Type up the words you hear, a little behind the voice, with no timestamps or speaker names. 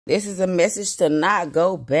This is a message to not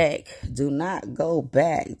go back. Do not go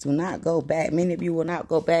back. Do not go back. Many of you will not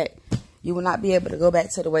go back. You will not be able to go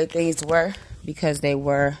back to the way things were because they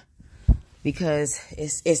were. Because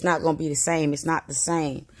it's not going to be the same. It's not the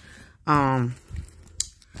same.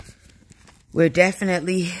 We're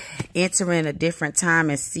definitely entering a different time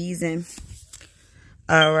and season.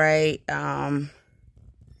 All right. I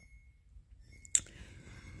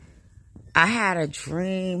had a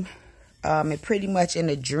dream. And pretty much in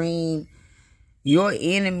a dream, your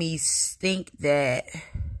enemies think that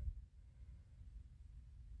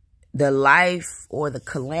the life or the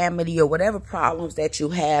calamity or whatever problems that you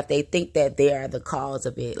have, they think that they are the cause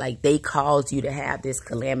of it. Like they caused you to have this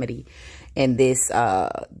calamity and this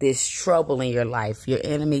trouble in your life. Your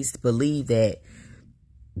enemies believe that.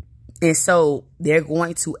 And so they're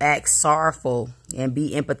going to act sorrowful and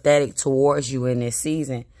be empathetic towards you in this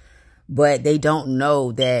season. But they don't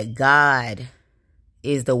know that God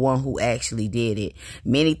is the one who actually did it.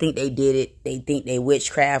 Many think they did it. They think they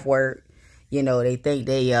witchcraft worked. You know, they think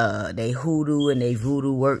they hoodoo and they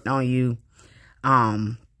voodoo worked on you.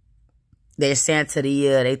 They're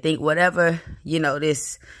Santeria. They think whatever, you know,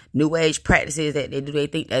 this new age practices that they do, they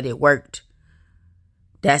think that it worked.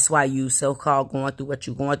 That's why you so-called going through what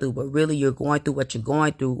you're going through. But really you're going through what you're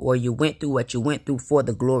going through, or you went through what you went through for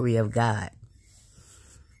the glory of God.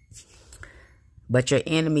 But your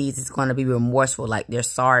enemies is going to be remorseful, like they're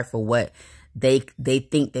sorry for what they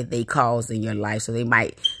think that they caused in your life. So they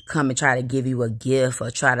might come and try to give you a gift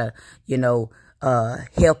or try to, you know,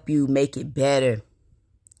 help you make it better.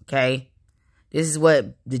 Okay? This is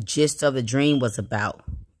what the gist of the dream was about.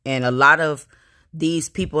 And a lot of these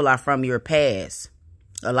people are from your past.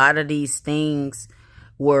 A lot of these things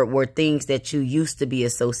were things that you used to be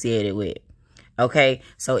associated with. Okay?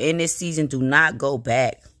 So in this season, do not go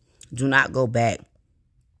back. Do not go back.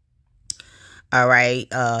 All right.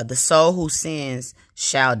 The soul who sins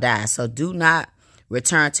shall die. So do not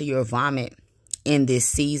return to your vomit in this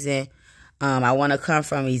season. I want to come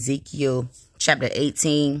from Ezekiel chapter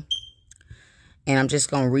 18. And I'm just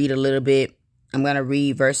going to read a little bit. I'm going to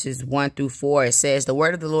read verses 1 through 4. It says, "The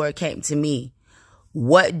word of the Lord came to me.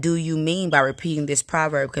 What do you mean by repeating this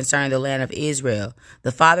proverb concerning the land of Israel?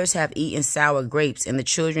 The fathers have eaten sour grapes, and the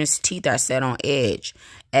children's teeth are set on edge.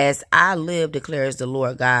 As I live, declares the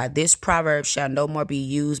Lord God, this proverb shall no more be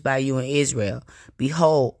used by you in Israel.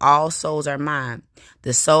 Behold, all souls are mine.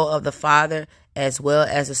 The soul of the Father as well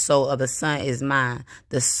as the soul of the Son is mine.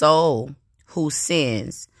 The soul who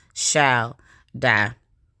sins shall die."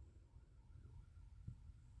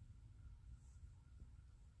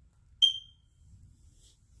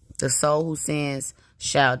 The soul who sins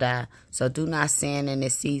shall die. So do not sin in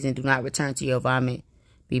this season. Do not return to your vomit.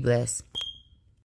 Be blessed.